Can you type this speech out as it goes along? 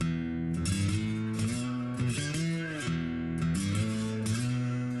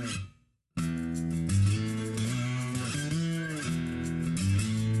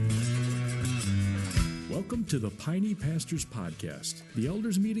Welcome to the Piney Pastors Podcast, the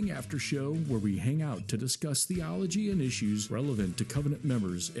elders meeting after show where we hang out to discuss theology and issues relevant to covenant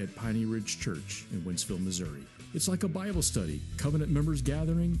members at Piney Ridge Church in Wentzville, Missouri. It's like a Bible study, covenant members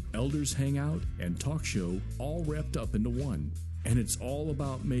gathering, elders hang out, and talk show all wrapped up into one. And it's all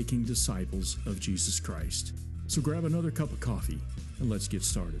about making disciples of Jesus Christ. So grab another cup of coffee and let's get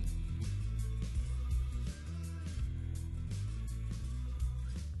started.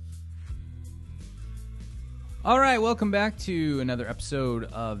 All right, welcome back to another episode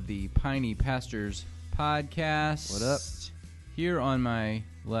of the Piney Pastors Podcast. What up? Here on my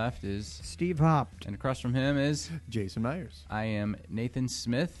left is Steve Hopt. and across from him is Jason Myers. I am Nathan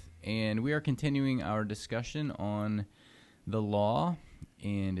Smith, and we are continuing our discussion on the law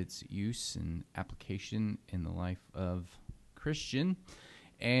and its use and application in the life of Christian.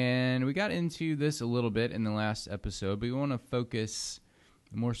 And we got into this a little bit in the last episode, but we want to focus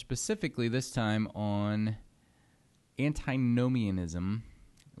more specifically this time on antinomianism,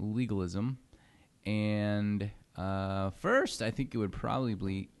 legalism, and first, I think it would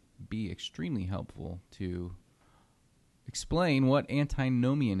probably be extremely helpful to explain what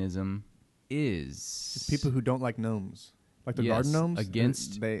antinomianism is. People who don't like gnomes, like the garden gnomes.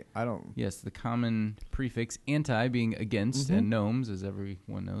 Against. I don't. Yes, the common prefix anti being against, and gnomes, as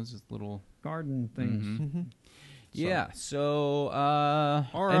everyone knows, is little Garden things. Mm-hmm. Yeah. So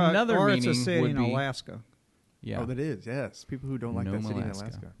Or another or meaning it's a city would in be Alaska. Yeah. Oh, that is, yes. People who don't like that Nome, city Alaska.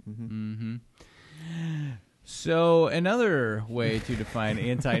 in Alaska. Mm-hmm. So another way to define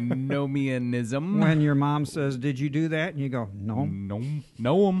antinomianism. When your mom says, "Did you do that?" and you go, "No."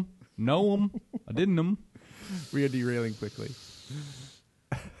 No, I didn't. We are derailing quickly.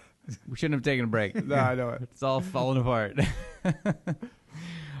 We shouldn't have taken a break. No, I know it. It's all falling apart.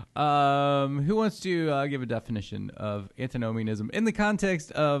 Who wants to give a definition of antinomianism in the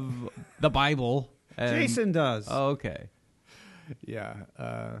context of the Bible? Jason does. Oh, okay. Yeah.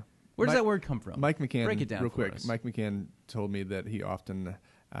 Where does Mike- that word come from? Mike McCann, Break it down real for quick. us. Mike McCann told me that he often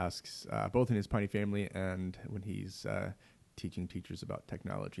asks, both in his Piney family and when he's teaching teachers about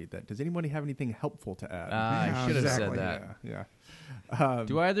technology, that does anybody have anything helpful to add? I Yeah, should have exactly. said that. Yeah.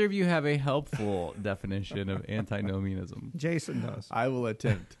 Do either of you have a helpful definition of antinomianism? Jason does. I will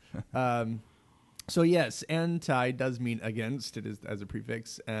attempt. So yes, anti does mean against. It is as a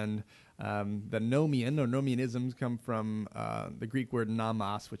prefix, and the nomian or nomianisms come from the Greek word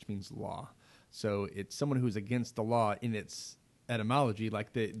nomos, which means law. So it's someone who's against the law in its etymology,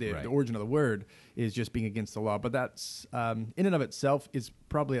 like the origin of the word is just being against the law. But that's in and of itself is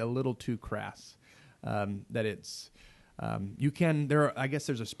probably a little too crass. That it's I guess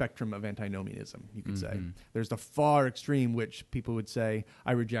there's a spectrum of antinomianism, you could say. There's the far extreme, which people would say,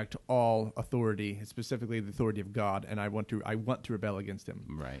 I reject all authority, specifically the authority of God, and I want to rebel against him.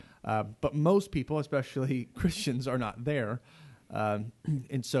 Right. But most people, especially Christians, are not there.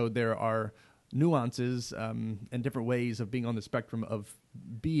 And so there are nuances and different ways of being on the spectrum of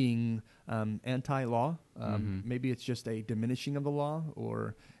being anti-law. Maybe it's just a diminishing of the law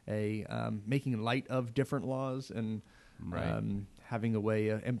or a making light of different laws and having a way.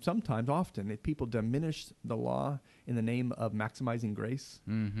 And sometimes, often, people diminish the law in the name of maximizing grace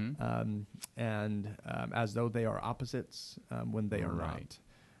and as though they are opposites when they are not.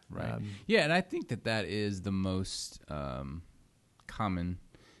 Right. Yeah, and I think that is the most common,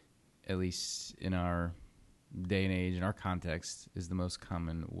 at least in our day and age, in our context, is the most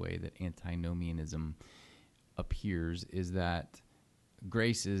common way that antinomianism appears, is that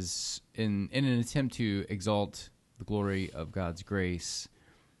grace is, in an attempt to exalt the glory of God's grace,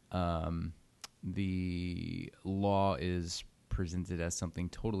 the law is presented as something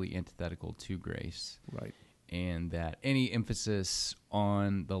totally antithetical to grace. Right. And that any emphasis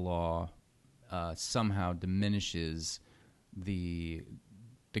on the law somehow diminishes the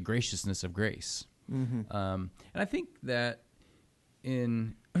graciousness of grace. And I think that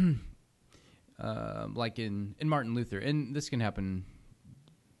in like in Martin Luther, and this can happen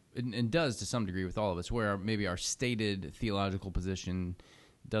and does to some degree with all of us, where maybe our stated theological position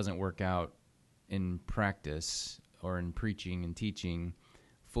doesn't work out in practice or in preaching and teaching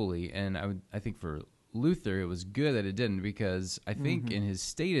fully. And I think for Luther, it was good that it didn't, because I think in his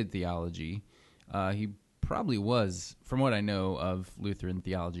stated theology, he probably was, from what I know of Lutheran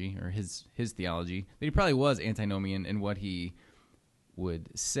theology, or his theology, that he probably was antinomian in what he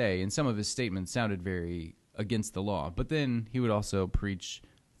would say. And some of his statements sounded very against the law. But then he would also preach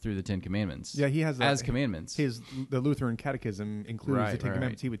through the Ten Commandments. Yeah, he has as commandments. The Lutheran Catechism includes the Ten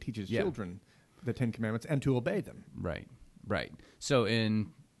Commandments. He would teach his children the Ten Commandments and to obey them. Right. So in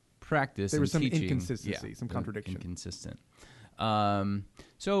practice, there was some teaching, inconsistency, some contradiction. Inconsistent.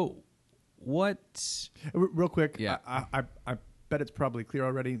 So Real quick, Yeah. I bet it's probably clear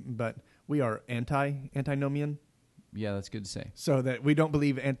already, but we are antinomian, Yeah, that's good to say. so that we don't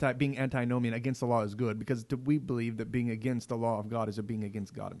believe being antinomian against the law is good, because we believe that being against the law of God is being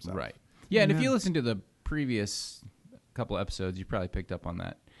against God himself. Right. Yeah, and if Amen. you listen to the previous couple episodes, you probably picked up on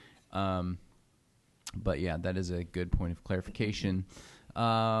that. But yeah, that is a good point of clarification.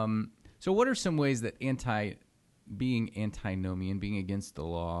 So what are some ways that being antinomian, being against the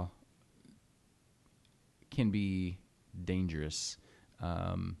law, can be dangerous?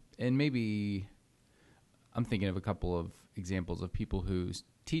 And maybe I'm thinking of a couple of examples of people whose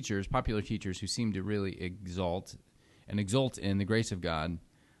popular teachers who seem to really exalt in the grace of God,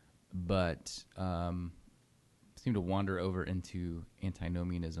 but seem to wander over into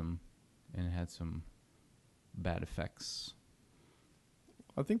antinomianism and had some bad effects.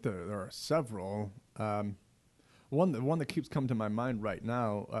 I think there are several. One that keeps coming to my mind right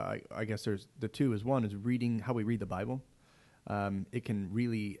now, I guess there's the two. One is how we read the Bible. It can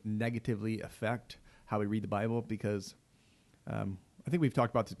really negatively affect how we read the Bible, because I think we've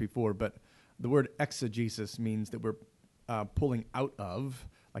talked about this before, but the word exegesis means that we're pulling out of,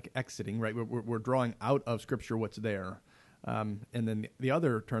 like exiting, right? We're drawing out of Scripture what's there. And then the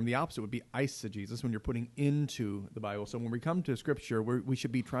other term, the opposite, would be eisegesis, when you're putting into the Bible. So when we come to Scripture, we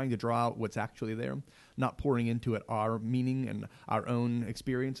should be trying to draw out what's actually there, not pouring into it our meaning and our own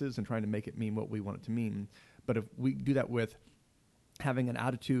experiences and trying to make it mean what we want it to mean. But if we do that with having an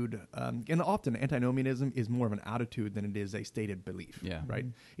attitude, and often antinomianism is more of an attitude than it is a stated belief, Yeah. right?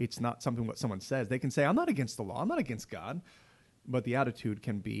 It's not something what someone says. They can say, I'm not against the law, I'm not against God. But the attitude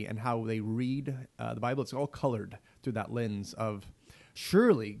can be, and how they read the Bible, it's all colored through that lens of,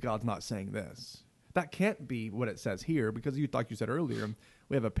 surely God's not saying this. That can't be what it says here, because like you said earlier,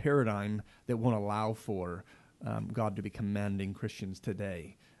 we have a paradigm that won't allow for God to be commanding Christians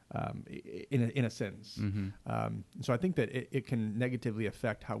today, in a sense. Mm-hmm. So I think that it can negatively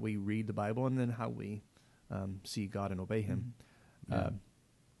affect how we read the Bible, and then how we see God and obey Him. Yeah.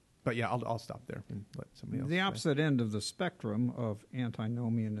 But yeah, I'll stop there and let somebody else. The say. opposite end of the spectrum of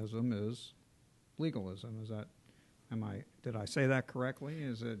antinomianism is legalism. Is that? Did I say that correctly?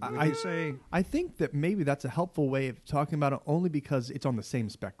 Is it? Would you say? I think that maybe that's a helpful way of talking about it, only because it's on the same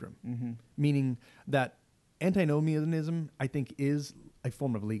spectrum. Mm-hmm. Meaning that antinomianism, I think, is a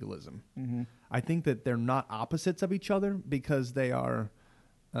form of legalism. Mm-hmm. I think that they're not opposites of each other, because they are,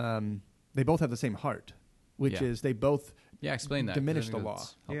 they both have the same heart, which Yeah. is they both Yeah, explain that. diminish 'cause I think the law.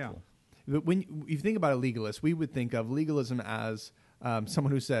 that's Yeah. helpful. But when you think about a legalist, we would think of legalism as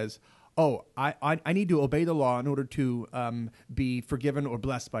someone who says, "Oh, I need to obey the law in order to be forgiven or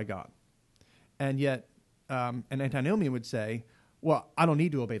blessed by God," and yet an antinomian would say, "Well, I don't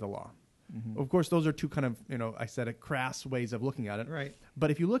need to obey the law." Mm-hmm. Of course, those are two kind of I said it, crass ways of looking at it. Right.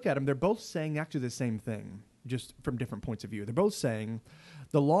 But if you look at them, they're both saying actually the same thing, just from different points of view. They're both saying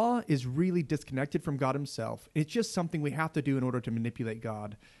the law is really disconnected from God himself. It's just something we have to do in order to manipulate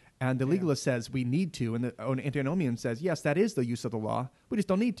God. And the legalist says we need to, and the antinomian says, yes, that is the use of the law. We just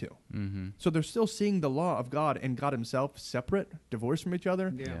don't need to. Mm-hmm. So they're still seeing the law of God and God himself separate, divorced from each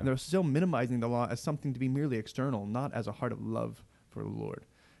other. Yeah. And they're still minimizing the law as something to be merely external, not as a heart of love for the Lord.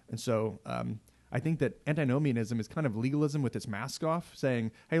 And so I think that antinomianism is kind of legalism with its mask off,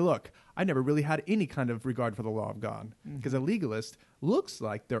 saying, hey, look, I never really had any kind of regard for the law of God. Because a legalist looks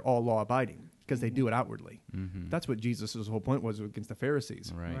like they're all law-abiding because they do it outwardly. Mm-hmm. That's what Jesus' whole point was against the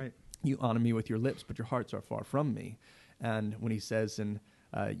Pharisees. Right. You honor me with your lips, but your hearts are far from me. And when he says,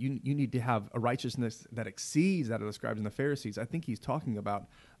 you need to have a righteousness that exceeds that of the scribes and the Pharisees, I think he's talking about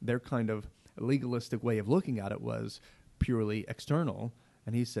their kind of legalistic way of looking at it was purely external.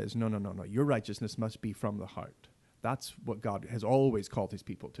 And he says, no. Your righteousness must be from the heart. That's what God has always called his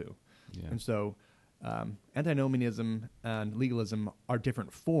people to. Yeah. And so antinomianism and legalism are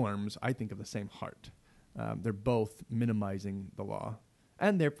different forms, I think, of the same heart. They're both minimizing the law.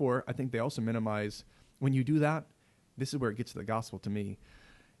 And therefore, I think they also minimize, when you do that, this is where it gets to the gospel to me,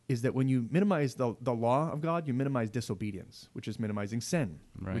 is that when you minimize the law of God, you minimize disobedience, which is minimizing sin,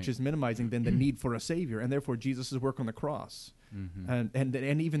 Right. which is minimizing then the need for a Savior, and therefore Jesus' work on the cross, Mm-hmm.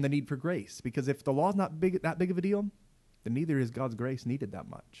 and even the need for grace. Because if the law is not that big of a deal, then neither is God's grace needed that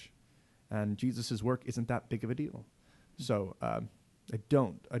much. And Jesus' work isn't that big of a deal. So I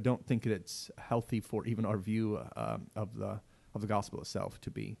don't think it's healthy for even our view of the gospel itself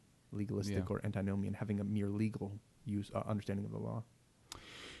to be legalistic or antinomian, having a mere legal understanding of the law.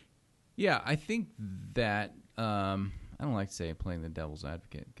 Yeah, I think that I don't like to say playing the devil's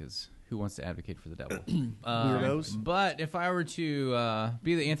advocate, because who wants to advocate for the devil? Weirdos. But if I were to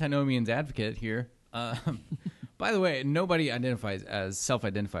be the antinomian's advocate here, By the way, nobody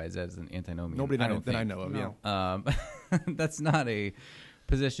self-identifies as an antinomian. Nobody I don't that I think. know of. No. Yeah. That's not a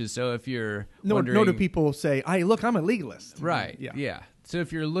position. So if you're Nor wondering, do people say, "Hey, look, I'm a legalist." right? Yeah. Yeah. So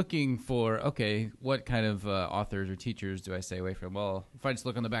if you're looking for, okay, what kind of authors or teachers do I stay away from? Well, if I just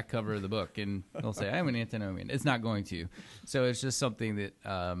look on the back cover of the book and they'll say I'm an antinomian, it's not going to. So it's just something that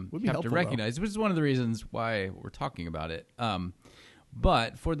Would you be have to helpful, recognize, which is one of the reasons why we're talking about it.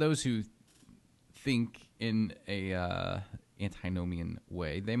 But for those who think in a antinomian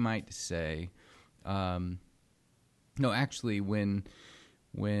way, they might say, no, actually,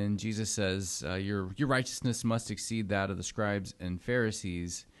 when Jesus says your righteousness must exceed that of the scribes and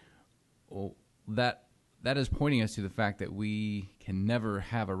Pharisees, well, that is pointing us to the fact that we can never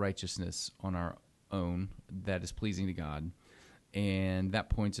have a righteousness on our own that is pleasing to God. And that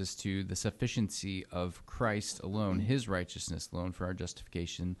points us to the sufficiency of Christ alone, his righteousness alone for our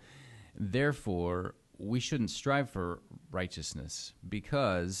justification. Therefore, we shouldn't strive for righteousness,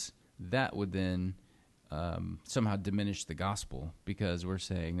 because that would then somehow diminish the gospel, because we're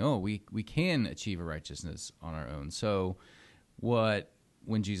saying, oh, we can achieve a righteousness on our own. So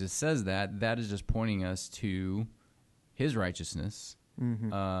when Jesus says that is just pointing us to his righteousness.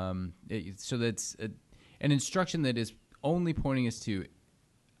 Mm-hmm. So that's an instruction that is only pointing us to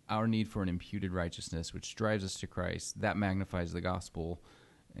our need for an imputed righteousness, which drives us to Christ. That magnifies the gospel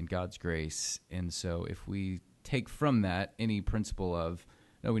and God's grace. And so if we take from that any principle of,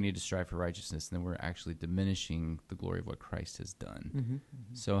 no, we need to strive for righteousness, and then we're actually diminishing the glory of what Christ has done. Mm-hmm.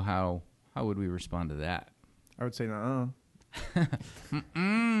 So how would we respond to that? I would say,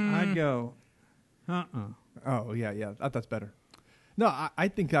 I'd go, Oh, yeah. That's better. No, I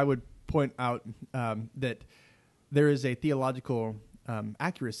think I would point out that there is a theological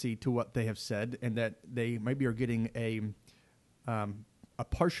accuracy to what they have said, and that they maybe are getting a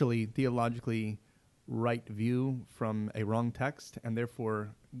partially theologically right view from a wrong text, and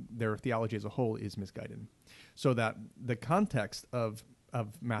therefore their theology as a whole is misguided. So that the context of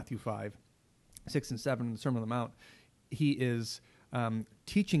Matthew 5, 6, and 7, the Sermon on the Mount, he is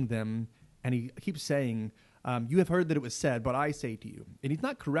teaching them, and he keeps saying, you have heard that it was said, but I say to you. And he's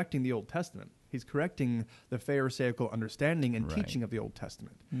not correcting the Old Testament. He's correcting the Pharisaical understanding and teaching of the Old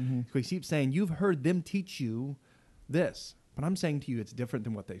Testament. Mm-hmm. So he keeps saying, you've heard them teach you this, but I'm saying to you it's different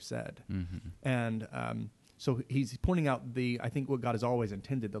than what they've said. Mm-hmm. And so he's pointing out I think what God has always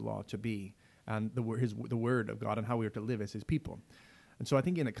intended the law to be, and the word of God, and how we are to live as his people. And so I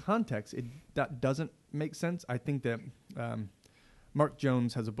think in a context, that doesn't make sense. I think that Mark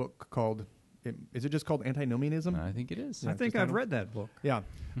Jones has a book called, is it just called Antinomianism? I think it is. I think I've read that book. Yeah.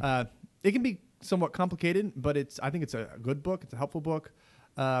 It can be somewhat complicated, but I think it's a good book. It's a helpful book.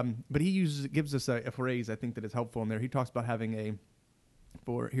 But he gives us a phrase I think that is helpful in there. He talks about having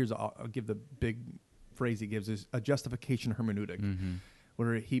I'll give the big phrase he gives is a justification hermeneutic, mm-hmm.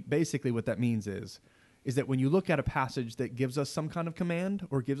 where what that means is that when you look at a passage that gives us some kind of command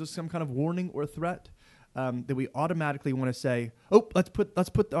or gives us some kind of warning or threat, that we automatically want to say, oh, let's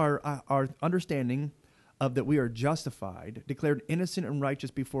put our understanding of that we are justified, declared innocent and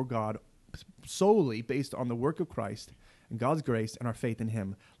righteous before God solely based on the work of Christ and God's grace and our faith in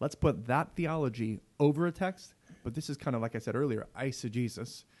him. Let's put that theology over a text, but this is kind of, like I said earlier,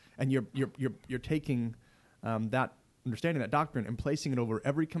 eisegesis, and you're taking that understanding, that doctrine, and placing it over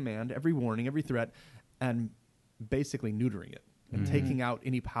every command, every warning, every threat, and basically neutering it and mm-hmm. taking out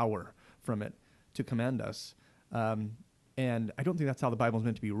any power from it to command us. And I don't think that's how the Bible is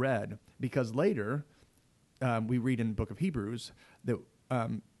meant to be read, because later we read in the book of Hebrews that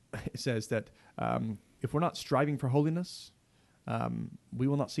it says that if we're not striving for holiness, we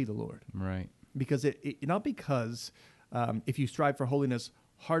will not see the Lord. Right. Because not because if you strive for holiness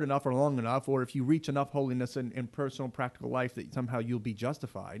hard enough or long enough, or if you reach enough holiness in personal practical life that somehow you'll be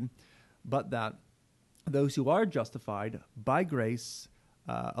justified, but that those who are justified by grace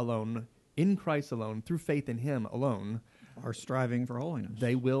alone, in Christ alone, through faith in him alone, are striving for holiness.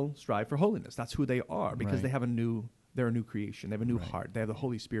 They will strive for holiness. That's who they are, because right. they're a new creation. They have a new right. heart. They have the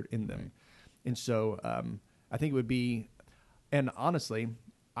Holy Spirit in them. Right. And so I think it would be, and honestly,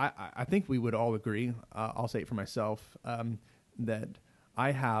 I think we would all agree, I'll say it for myself, that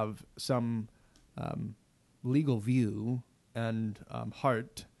I have some legal view and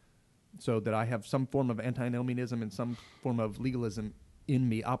heart, so that I have some form of antinomianism and some form of legalism in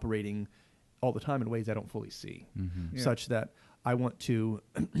me operating all the time in ways I don't fully see, mm-hmm. Yeah. such that I want to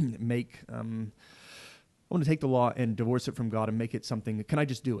I want to take the law and divorce it from God and make it something, can I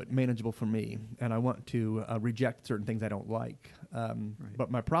just do it, manageable for me? And I want to reject certain things I don't like. Right.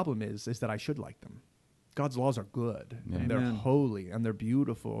 But my problem is that I should like them. God's laws are good, Yeah. and they're Amen. holy, and they're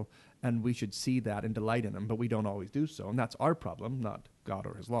beautiful, and we should see that and delight in them, but we don't always do so, and that's our problem, not God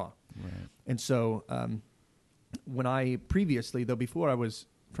or his law. Right. And so when I previously, though before I was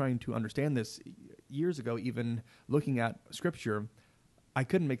trying to understand this years ago, even looking at Scripture, I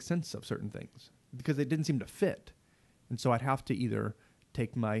couldn't make sense of certain things because it didn't seem to fit. And so I'd have to either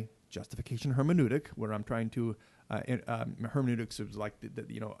take my justification hermeneutic, where I'm trying to, hermeneutics is like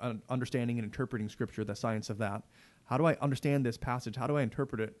understanding and interpreting Scripture, the science of that. How do I understand this passage? How do I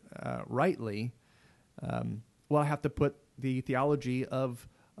interpret it rightly? Well, I have to put the theology of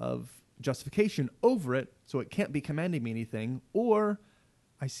justification over it, so it can't be commanding me anything, or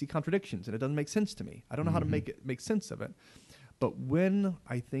I see contradictions and it doesn't make sense to me. I don't know how to make sense of it. But when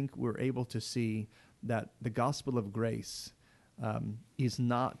I think we're able to see that the gospel of grace is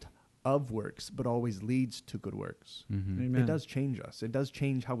not of works, but always leads to good works, Amen. it does change us. It does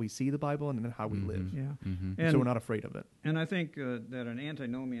change how we see the Bible and then how we live. Yeah. Mm-hmm. And So we're not afraid of it. And I think that an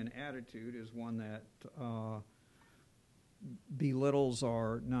antinomian attitude is one that belittles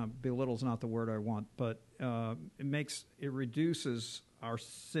not the word I want, but it reduces our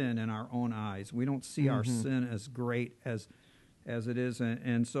sin in our own eyes. We don't see our sin as great as it is,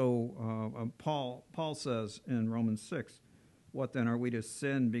 and so Paul says in Romans 6, "What then, are we to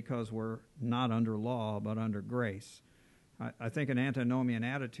sin because we're not under law but under grace?" I think an antinomian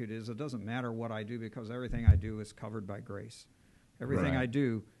attitude is it doesn't matter what I do because everything I do is covered by grace. Everything Right. I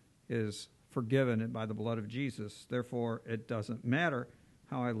do is forgiven by the blood of Jesus. Therefore, it doesn't matter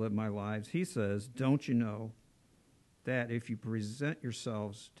how I live my lives. He says, "Don't you know that if you present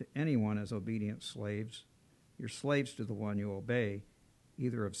yourselves to anyone as obedient slaves, you're slaves to the one you obey,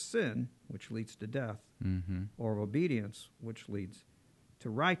 either of sin, which leads to death, Mm-hmm. or of obedience, which leads to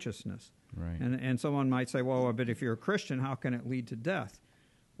righteousness." Right. And someone might say, well, but if you're a Christian, how can it lead to death?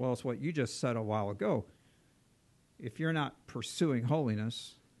 Well, it's what you just said a while ago. If you're not pursuing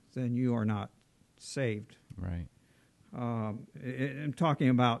holiness, then you are not saved. Right. I'm talking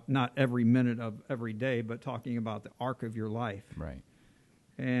about not every minute of every day, but talking about the arc of your life. Right.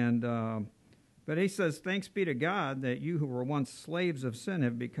 And but he says, "Thanks be to God that you who were once slaves of sin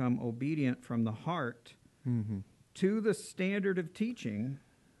have become obedient from the heart to the standard of teaching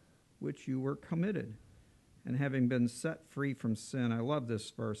which you were committed. And having been set free from sin," I love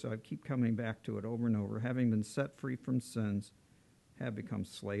this verse, I keep coming back to it over and over, "having been set free from sins, have become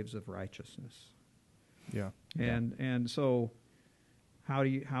slaves of righteousness." Yeah. And so how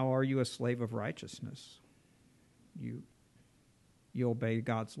are you a slave of righteousness? You obey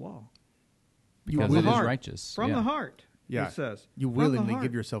God's law. Because From it the is heart. righteous. From Yeah. the heart, Yeah. it says. You From the willingly heart.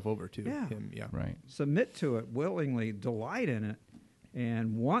 give yourself over to Yeah. him. Yeah. Right. Submit to it, willingly delight in it,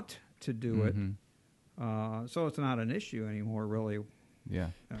 and want to do it. So it's not an issue anymore, really.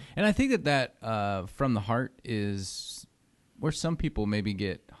 Yeah. Yeah. And I think that from the heart is where some people maybe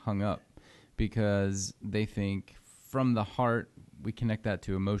get hung up because they think from the heart we connect that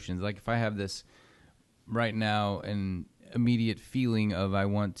to emotions. Like if I have this right now an immediate feeling of I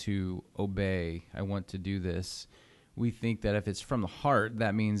want to obey, I want to do this, we think that if it's from the heart,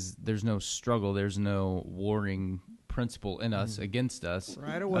 that means there's no struggle, there's no warring principle in us against us.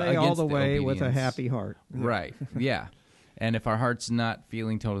 Right away, all against the way with a obedience. happy heart. Right. Yeah. And if our heart's not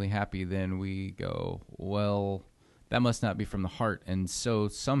feeling totally happy, then we go, well, that must not be from the heart. And so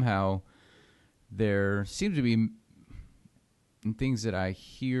somehow there seems to be things that I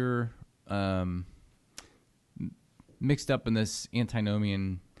hear mixed up in this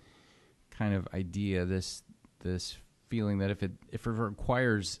antinomian kind of idea, this feeling that if it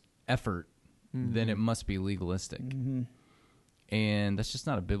requires effort, then it must be legalistic. And that's just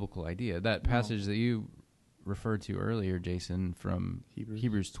not a biblical idea. That passage that you referred to earlier, Jason, from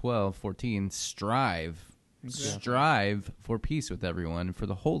Hebrews 12:14, strive for peace with everyone,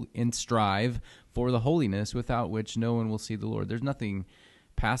 and strive for the holiness without which no one will see the Lord. There's nothing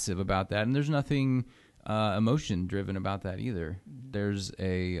passive about that, and there's nothing emotion driven about that either. There's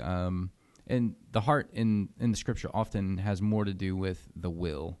and the heart in the Scripture often has more to do with the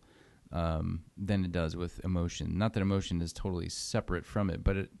will than it does with emotion. Not that emotion is totally separate from it,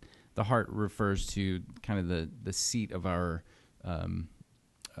 but the heart refers to kind of the seat of our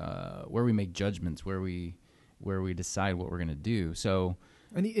where we make judgments, where we decide what we're going to do. So,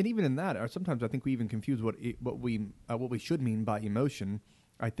 and even in that, or sometimes I think we even confuse what we should mean by emotion.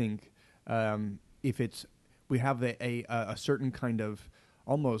 I think if we have a certain kind of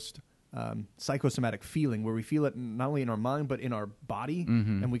almost psychosomatic feeling where we feel it not only in our mind but in our body,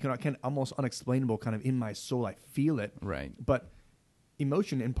 and we can almost unexplainable kind of in my soul I feel it. Right. But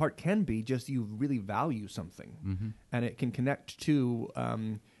emotion in part can be just you really value something, and it can connect to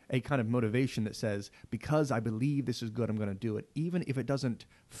a kind of motivation that says, because I believe this is good, I'm going to do it, even if it doesn't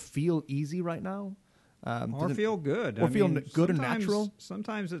feel easy right now. Or feel good. Or feel good and natural.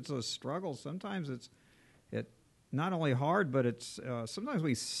 Sometimes it's a struggle. Sometimes it's not only hard, but it's sometimes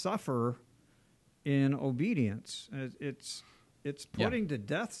we suffer in obedience. It's putting to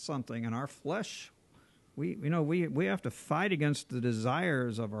death something in our flesh. We have to fight against the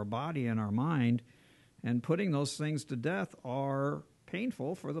desires of our body and our mind, and putting those things to death are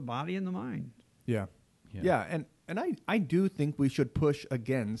painful for the body and the mind. Yeah. And I do think we should push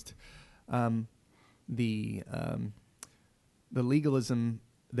against the legalism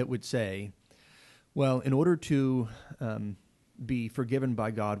that would say, well, in order to be forgiven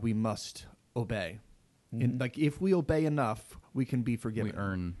by God, we must obey. And like, if we obey enough, we can be forgiven. We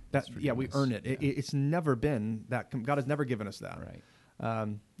earn that. Yeah, we earn it. Yeah. It's never been that. God has never given us that. Right.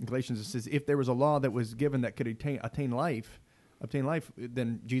 In Galatians, it says, if there was a law that was given that could obtain life,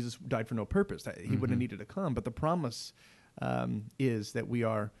 then Jesus died for no purpose. He wouldn't have needed to come. But the promise is that we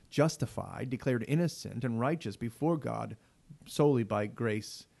are justified, declared innocent and righteous before God solely by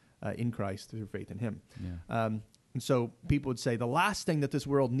grace in Christ through faith in Him. Yeah. And so people would say the last thing that this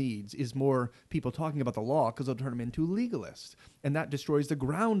world needs is more people talking about the law, because they'll turn them into legalists. And that destroys the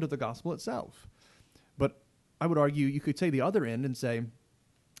ground of the gospel itself. But I would argue you could say the other end and say,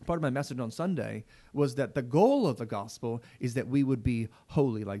 part of my message on Sunday was that the goal of the gospel is that we would be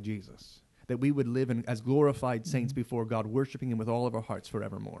holy like Jesus, that we would live as glorified saints before God, worshiping Him with all of our hearts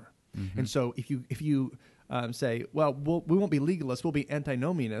forevermore. And so if you say, well, we won't be legalists, we'll be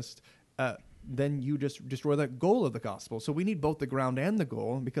antinomianists, then you just destroy the goal of the gospel. So we need both the ground and the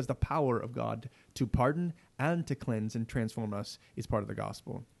goal, because the power of God to pardon and to cleanse and transform us is part of the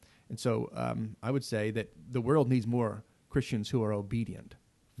gospel. And so I would say that the world needs more Christians who are obedient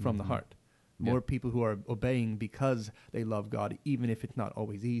from the heart, more people who are obeying because they love God, even if it's not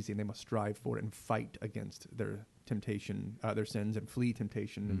always easy, and they must strive for it and fight against their temptation, their sins, and flee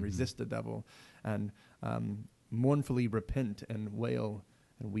temptation and resist the devil, and mournfully repent and wail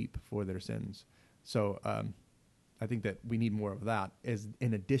and weep for their sins. So I think that we need more of that, as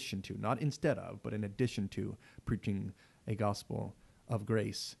in addition to, not instead of, but in addition to preaching a gospel of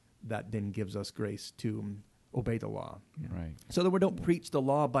grace that then gives us grace to obey the law. Yeah. Right. So that we don't preach the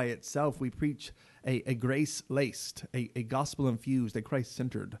law by itself. We preach a grace-laced, a gospel-infused, a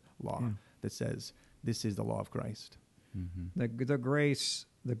Christ-centered law that says this is the law of Christ. The grace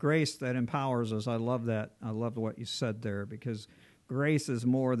that empowers us. I love that. I love what you said there, because grace is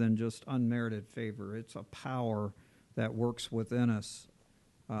more than just unmerited favor. It's a power that works within us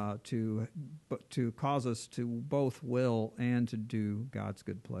to cause us to both will and to do God's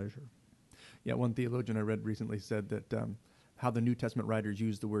good pleasure. Yeah, one theologian I read recently said that how the New Testament writers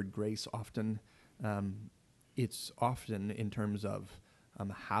use the word grace often, it's often in terms of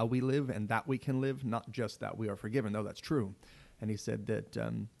how we live and that we can live, not just that we are forgiven, though that's true. And he said that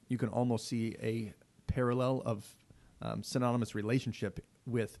you can almost see a parallel of synonymous relationship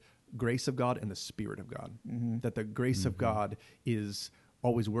with grace of God and the Spirit of God. That the grace of God is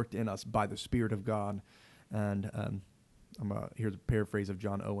always worked in us by the Spirit of God. And here's a paraphrase of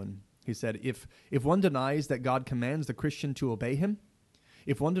John Owen. He said, if one denies that God commands the Christian to obey Him,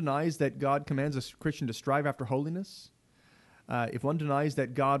 if one denies that God commands a Christian to strive after holiness, if one denies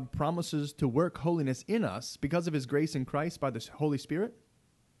that God promises to work holiness in us because of His grace in Christ by the Holy Spirit,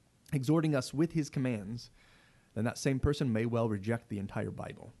 exhorting us with His commands, then that same person may well reject the entire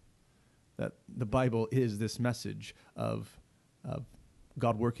Bible. That the Bible is this message of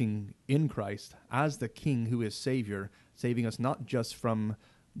God working in Christ as the King who is Savior, saving us not just from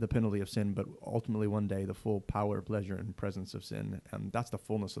the penalty of sin, but ultimately one day the full power, pleasure, and presence of sin. And that's the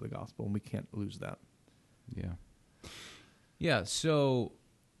fullness of the gospel, and we can't lose that. Yeah. Yeah, so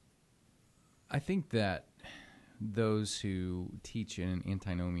I think that those who teach in an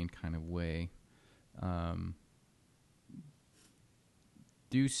antinomian kind of way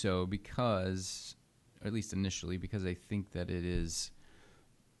do so because, or at least initially, because they think that it is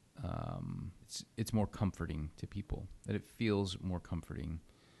it's more comforting to people, that it feels more comforting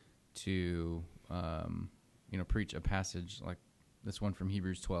to preach a passage like this one from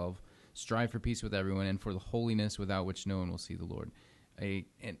Hebrews 12. Strive for peace with everyone and for the holiness without which no one will see the Lord.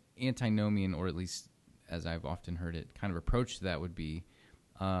 An antinomian, or at least as I've often heard it, kind of approach to that would be,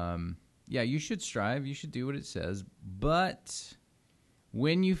 you should strive, you should do what it says, but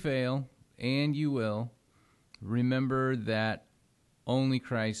when you fail, and you will, remember that only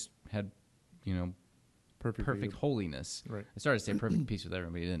Christ had, perfect holiness. Right. I started to say perfect peace with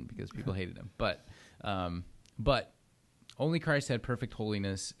everybody, didn't, because people hated him. But only Christ had perfect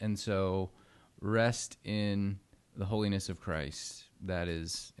holiness, and so rest in the holiness of Christ that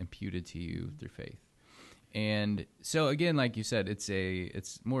is imputed to you through faith. And so again, like you said,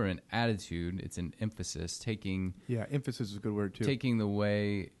 it's more an attitude, it's an emphasis, taking emphasis is a good word too. taking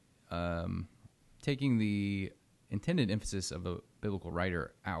the intended emphasis of a biblical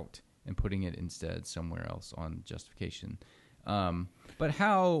writer out and putting it instead somewhere else on justification. But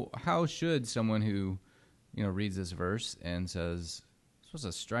how should someone who reads this verse and says, "I'm supposed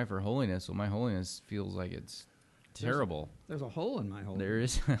to strive for holiness"? Well, my holiness feels like it's terrible. There's a hole in my holiness. There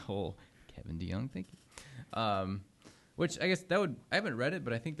is a hole. Kevin DeYoung, thank you. Which I guess I haven't read it,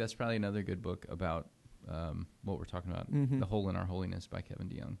 but I think that's probably another good book about what we're talking about, The Hole in Our Holiness by Kevin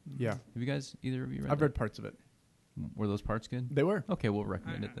DeYoung. Yeah. Have you guys, either of you read I've read parts of it. Were those parts good? They were. Okay, we'll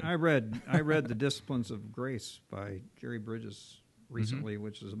recommend it then. I read The Disciplines of Grace by Jerry Bridges recently,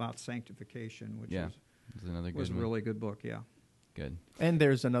 which is about sanctification, which It's another good was a one. really good book, yeah. Good. And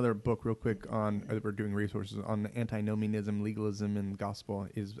there's another book real quick on, we're doing resources on antinomianism, legalism, and gospel,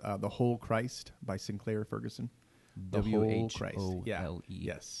 is The Whole Christ by Sinclair Ferguson. The Whole Christ. Yeah. WHOLE.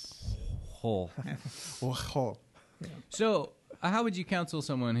 Yes. Whole. Whole. So, how would you counsel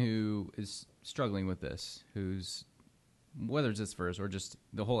someone who is struggling with this, who's, whether it's this verse or just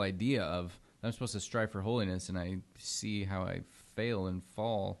the whole idea of, I'm supposed to strive for holiness, and I see how I fail and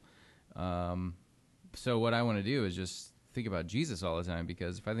fall. So what I want to do is just think about Jesus all the time,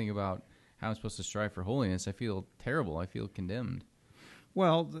 because if I think about how I'm supposed to strive for holiness, I feel terrible. I feel condemned.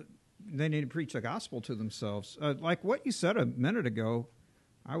 Well, they need to preach the gospel to themselves. Like what you said a minute ago,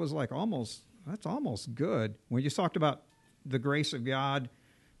 I was like, that's almost good. When you talked about the grace of God,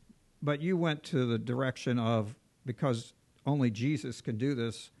 but you went to the direction of, because only Jesus can do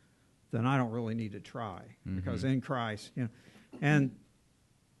this, then I don't really need to try, because in Christ,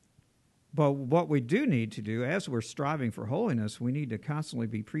 but what we do need to do, as we're striving for holiness, we need to constantly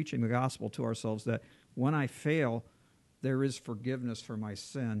be preaching the gospel to ourselves that when I fail, there is forgiveness for my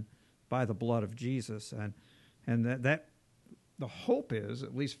sin by the blood of Jesus. And that the hope is,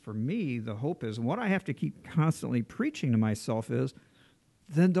 at least for me, the hope is, and what I have to keep constantly preaching to myself is,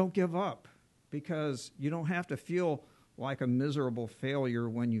 then don't give up, because you don't have to feel like a miserable failure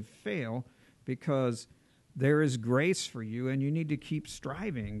when you fail, because there is grace for you, and you need to keep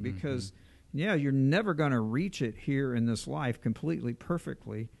striving, because you're never going to reach it here in this life completely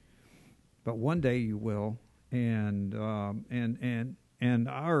perfectly, but one day you will. And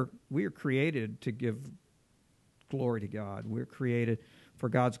we are created to give glory to God. We're created for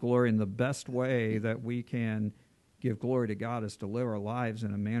God's glory, and the best way that we can give glory to God is to live our lives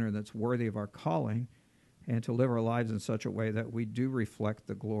in a manner that's worthy of our calling, and to live our lives in such a way that we do reflect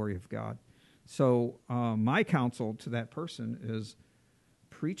the glory of God. So my counsel to that person is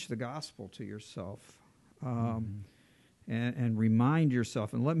preach the gospel to yourself, and remind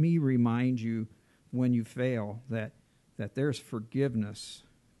yourself, and let me remind you when you fail that there's forgiveness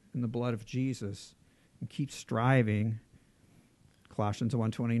in the blood of Jesus, and keep striving, Colossians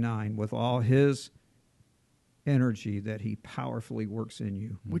 1:29, with all his energy that he powerfully works in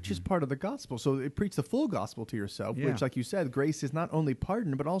you. Which is part of the gospel. So preach the full gospel to yourself, which, like you said, grace is not only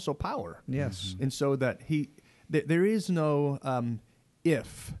pardon, but also power. Yes. And so that there is no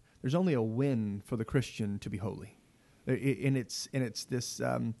if. There's only a when for the Christian to be holy. And it's this,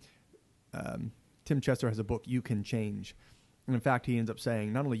 Tim Chester has a book, You Can Change. And in fact, he ends up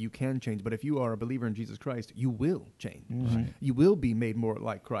saying, not only you can change, but if you are a believer in Jesus Christ, you will change. Mm-hmm. You will be made more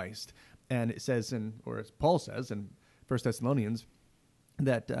like Christ. And it says, or as Paul says in 1 Thessalonians,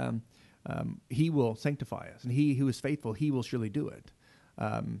 that he will sanctify us. And he who is faithful, he will surely do it.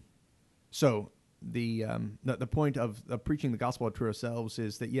 So the point of preaching the gospel to ourselves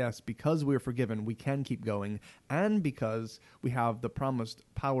is that, yes, because we're forgiven, we can keep going. And because we have the promised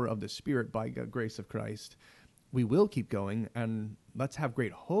power of the Spirit by the grace of Christ, we will keep going. And let's have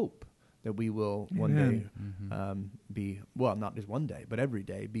great hope that we will one day be, well, not just one day, but every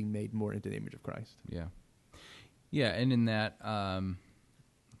day, being made more into the image of Christ. Yeah. Yeah, and in that, I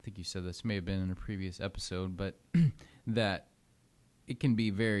think you said this may have been in a previous episode, but that it can be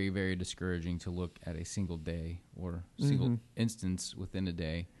very, very discouraging to look at a single day or single instance within a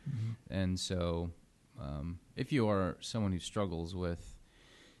day. And so if you are someone who struggles with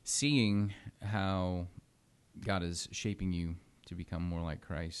seeing how God is shaping you to become more like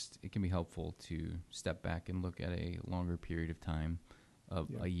Christ, it can be helpful to step back and look at a longer period of time, of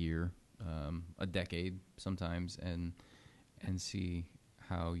a year, a decade sometimes, and see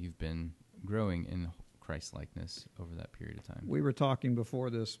how you've been growing in Christ-likeness over that period of time. We were talking before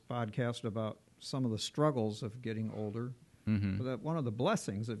this podcast about some of the struggles of getting older. But that one of the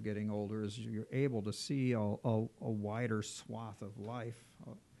blessings of getting older is you're able to see a wider swath of life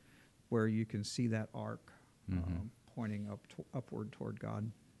where you can see that arc pointing upward toward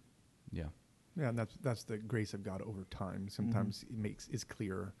God. Yeah. Yeah, and that's the grace of God over time. Sometimes is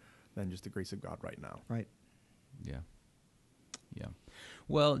clearer than just the grace of God right now. Right. Yeah. Yeah.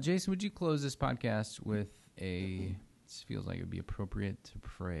 Well, Jason, would you close this podcast with this feels like it would be appropriate to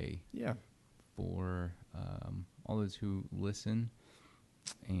pray for all those who listen,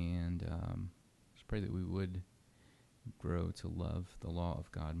 and just pray that we would grow to love the law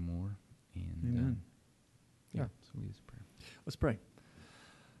of God more. And Amen. So lead us in prayer. Let's pray.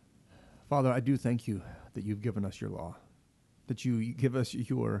 Father, I do thank you that you've given us your law, that you give us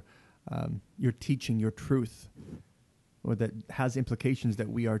your teaching, your truth, or that has implications that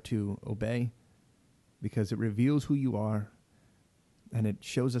we are to obey, because it reveals who you are, and it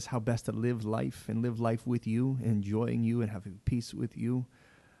shows us how best to live life and live life with you, enjoying you and having peace with you.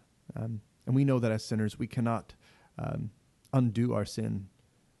 And we know that as sinners, we cannot undo our sin.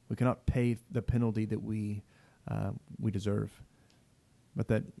 We cannot pay the penalty that we deserve, but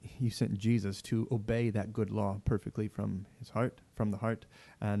that you sent Jesus to obey that good law perfectly from the heart,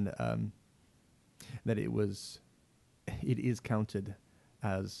 and that it is counted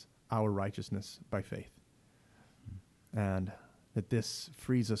as our righteousness by faith, and that this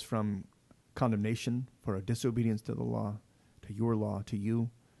frees us from condemnation for our disobedience to the law, to your law, to you.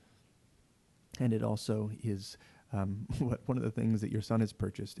 And it also is one of the things that your Son has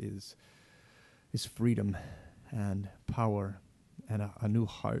purchased is freedom and power and a new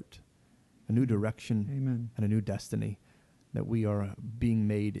heart, a new direction, Amen. and a new destiny, that we are being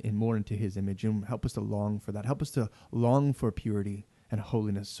made more into his image. And help us to long for that. Help us to long for purity and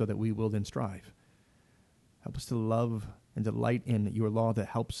holiness so that we will then strive. Help us to love and delight in your law that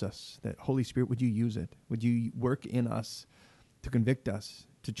helps us. That Holy Spirit, would you use it? Would you work in us to convict us,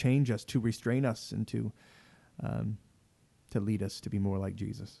 to change us, to restrain us, and to lead us to be more like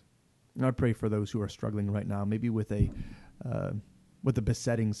Jesus. And I pray for those who are struggling right now, maybe with a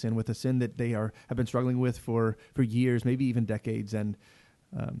besetting sin, with a sin that they have been struggling with for years, maybe even decades. And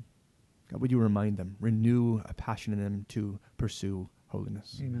God, would you remind them, renew a passion in them to pursue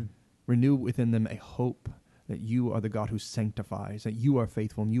holiness. Amen. Renew within them a hope that you are the God who sanctifies, that you are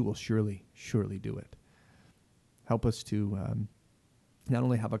faithful, and you will surely, surely do it. Help us to not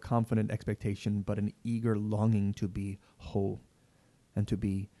only have a confident expectation, but an eager longing to be whole and to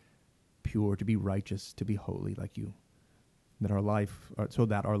be pure, to be righteous, to be holy like you. So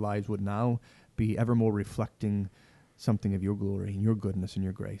that our lives would now be ever more reflecting something of your glory and your goodness and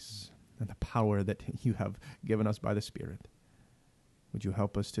your grace and the power that you have given us by the Spirit. Would you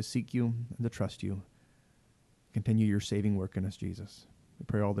help us to seek you and to trust you? Continue your saving work in us, Jesus. We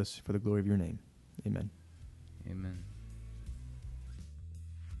pray all this for the glory of your name. Amen. Amen.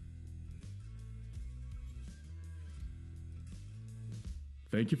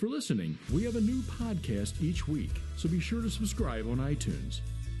 Thank you for listening. We have a new podcast each week, so be sure to subscribe on iTunes.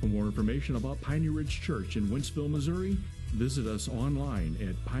 For more information about Piney Ridge Church in Wentzville, Missouri, visit us online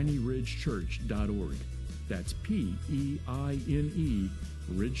at pineyridgechurch.org. That's P-E-I-N-E,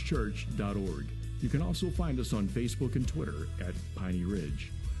 ridgechurch.org. You can also find us on Facebook and Twitter at Piney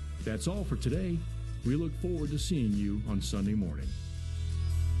Ridge. That's all for today. We look forward to seeing you on Sunday morning.